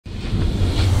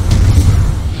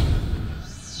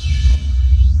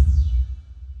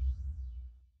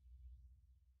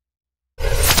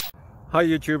Hi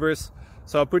YouTubers!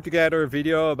 So I put together a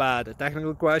video about a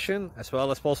technical question as well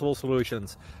as possible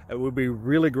solutions. It would be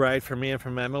really great for me and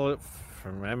for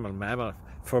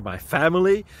my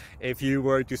family if you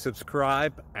were to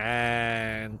subscribe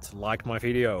and like my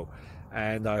video,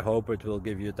 and I hope it will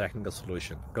give you a technical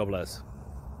solution. God bless.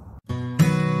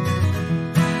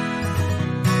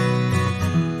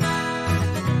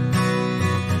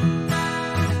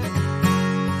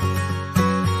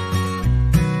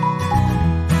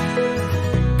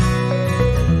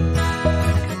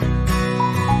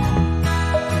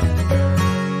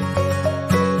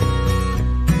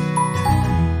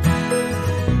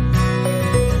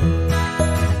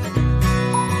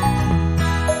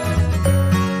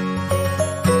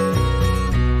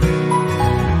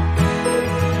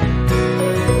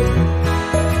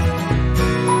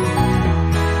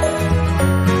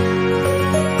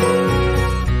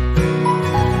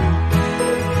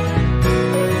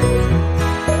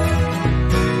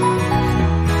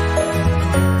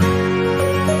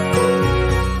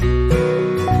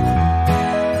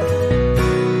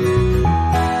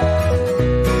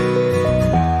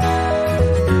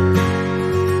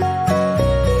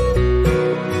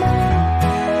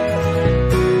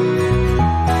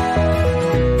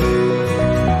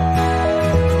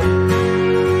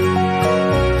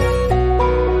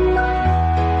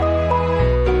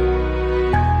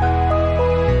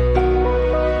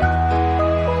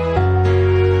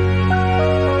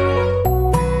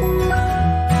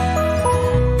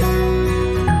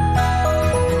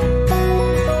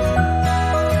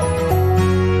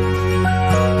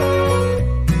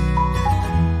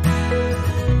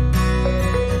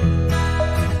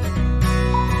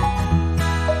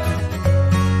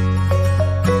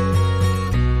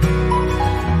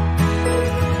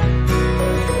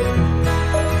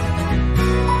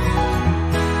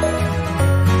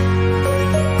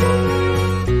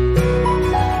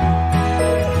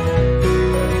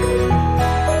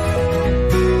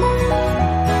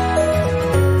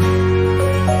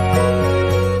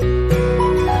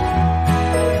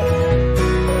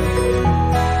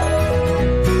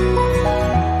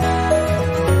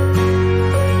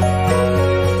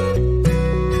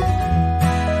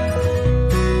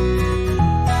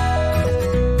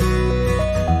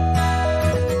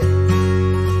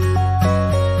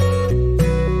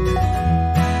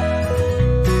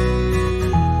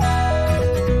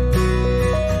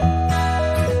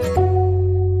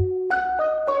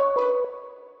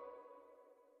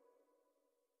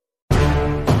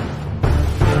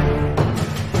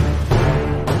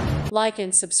 Like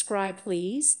and subscribe,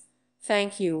 please.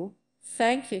 Thank you.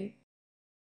 Thank you.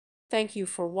 Thank you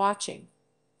for watching.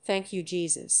 Thank you,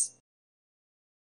 Jesus.